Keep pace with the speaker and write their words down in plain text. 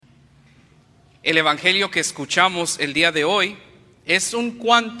El evangelio que escuchamos el día de hoy es un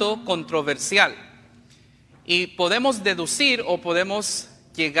cuanto controversial y podemos deducir o podemos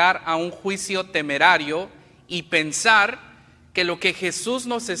llegar a un juicio temerario y pensar que lo que Jesús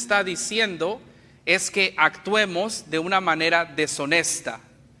nos está diciendo es que actuemos de una manera deshonesta,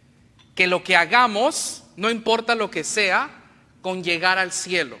 que lo que hagamos, no importa lo que sea, con llegar al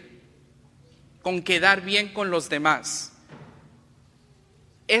cielo, con quedar bien con los demás.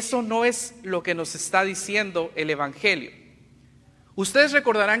 Eso no es lo que nos está diciendo el evangelio. Ustedes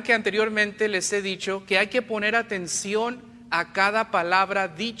recordarán que anteriormente les he dicho que hay que poner atención a cada palabra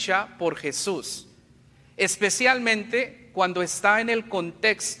dicha por Jesús, especialmente cuando está en el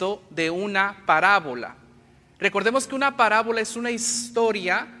contexto de una parábola. Recordemos que una parábola es una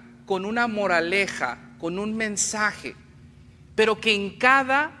historia con una moraleja, con un mensaje, pero que en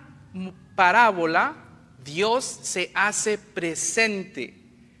cada parábola Dios se hace presente.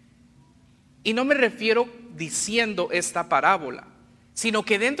 Y no me refiero diciendo esta parábola, sino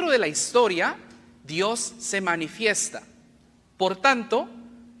que dentro de la historia Dios se manifiesta. Por tanto,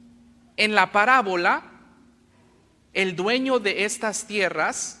 en la parábola, el dueño de estas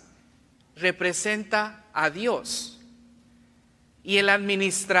tierras representa a Dios y el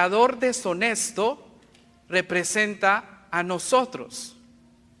administrador deshonesto representa a nosotros.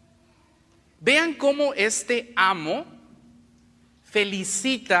 Vean cómo este amo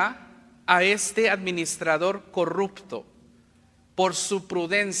felicita a este administrador corrupto por su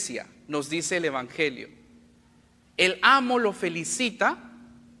prudencia, nos dice el evangelio. El amo lo felicita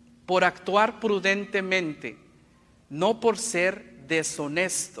por actuar prudentemente, no por ser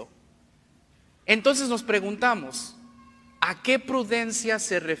deshonesto. Entonces nos preguntamos, ¿a qué prudencia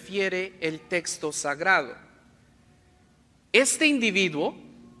se refiere el texto sagrado? Este individuo,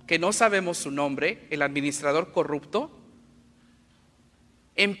 que no sabemos su nombre, el administrador corrupto,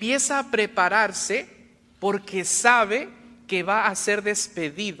 empieza a prepararse porque sabe que va a ser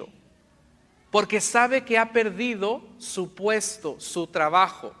despedido, porque sabe que ha perdido su puesto, su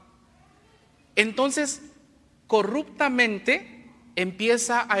trabajo. Entonces, corruptamente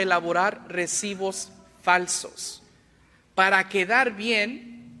empieza a elaborar recibos falsos para quedar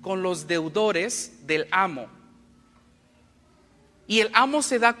bien con los deudores del amo. Y el amo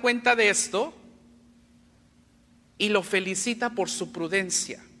se da cuenta de esto y lo felicita por su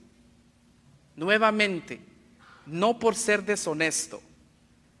prudencia. Nuevamente, no por ser deshonesto.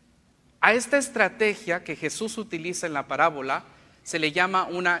 A esta estrategia que Jesús utiliza en la parábola se le llama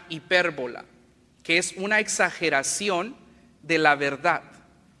una hipérbola, que es una exageración de la verdad,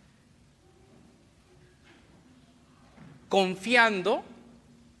 confiando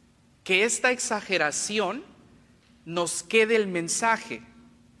que esta exageración nos quede el mensaje.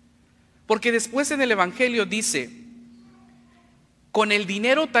 Porque después en el evangelio dice: con el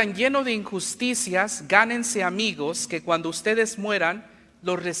dinero tan lleno de injusticias, gánense amigos que cuando ustedes mueran,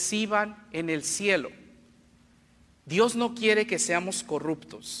 los reciban en el cielo. Dios no quiere que seamos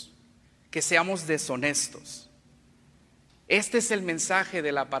corruptos, que seamos deshonestos. Este es el mensaje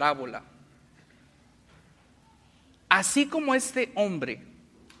de la parábola. Así como este hombre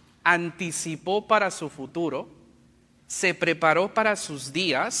anticipó para su futuro, se preparó para sus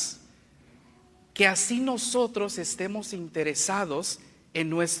días, que así nosotros estemos interesados en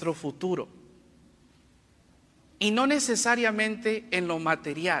nuestro futuro y no necesariamente en lo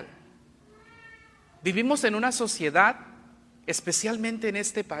material. Vivimos en una sociedad, especialmente en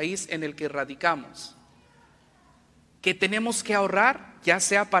este país en el que radicamos, que tenemos que ahorrar, ya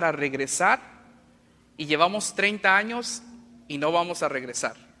sea para regresar, y llevamos 30 años y no vamos a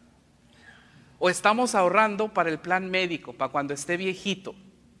regresar, o estamos ahorrando para el plan médico, para cuando esté viejito,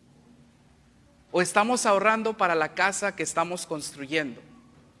 o estamos ahorrando para la casa que estamos construyendo.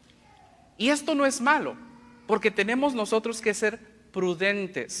 Y esto no es malo, porque tenemos nosotros que ser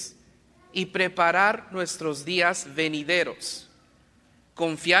prudentes y preparar nuestros días venideros,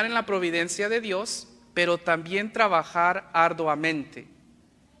 confiar en la providencia de Dios, pero también trabajar arduamente.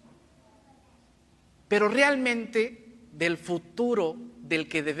 Pero realmente del futuro del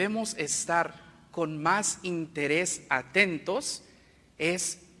que debemos estar con más interés atentos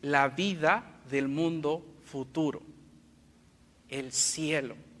es la vida del mundo futuro, el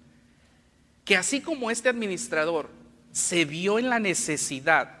cielo. Que así como este administrador se vio en la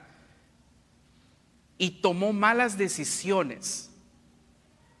necesidad y tomó malas decisiones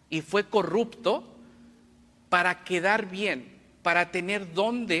y fue corrupto para quedar bien, para tener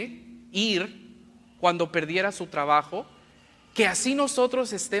dónde ir cuando perdiera su trabajo, que así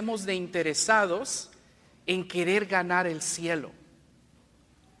nosotros estemos de interesados en querer ganar el cielo.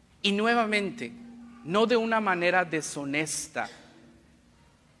 Y nuevamente, no de una manera deshonesta,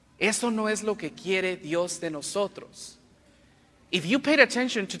 Eso no es lo que quiere Dios de nosotros. If you paid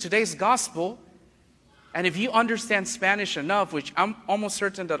attention to today's gospel, and if you understand Spanish enough, which I'm almost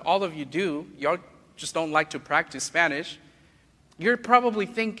certain that all of you do, y'all just don't like to practice Spanish, you're probably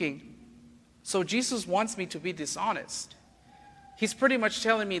thinking, so Jesus wants me to be dishonest. He's pretty much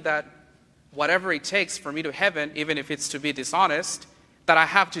telling me that whatever it takes for me to heaven, even if it's to be dishonest, that I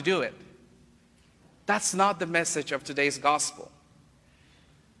have to do it. That's not the message of today's gospel.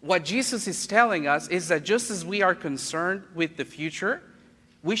 What Jesus is telling us is that just as we are concerned with the future,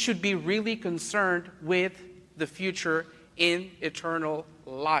 we should be really concerned with the future in eternal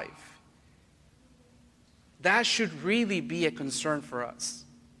life. That should really be a concern for us.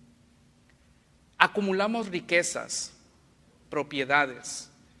 Acumulamos riquezas, propiedades,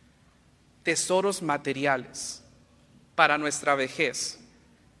 tesoros materiales para nuestra vejez.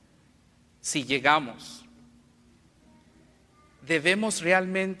 Si llegamos, debemos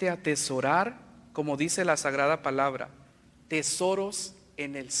realmente atesorar, como dice la Sagrada Palabra, tesoros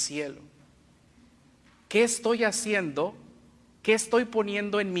en el cielo. ¿Qué estoy haciendo? ¿Qué estoy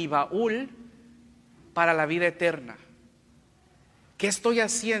poniendo en mi baúl para la vida eterna? ¿Qué estoy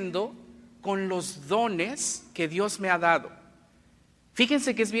haciendo con los dones que Dios me ha dado?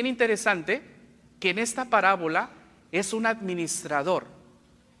 Fíjense que es bien interesante que en esta parábola es un administrador.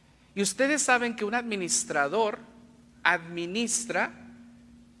 Y ustedes saben que un administrador administra,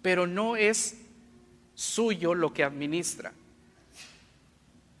 pero no es suyo lo que administra.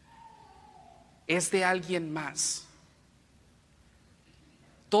 Es de alguien más.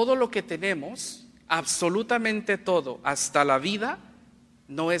 Todo lo que tenemos, absolutamente todo, hasta la vida,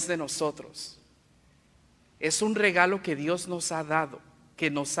 no es de nosotros. Es un regalo que Dios nos ha dado, que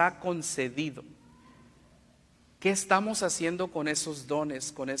nos ha concedido. ¿Qué estamos haciendo con esos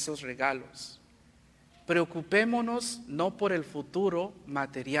dones, con esos regalos? Preocupémonos no por el futuro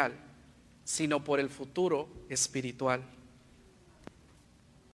material, sino por el futuro espiritual.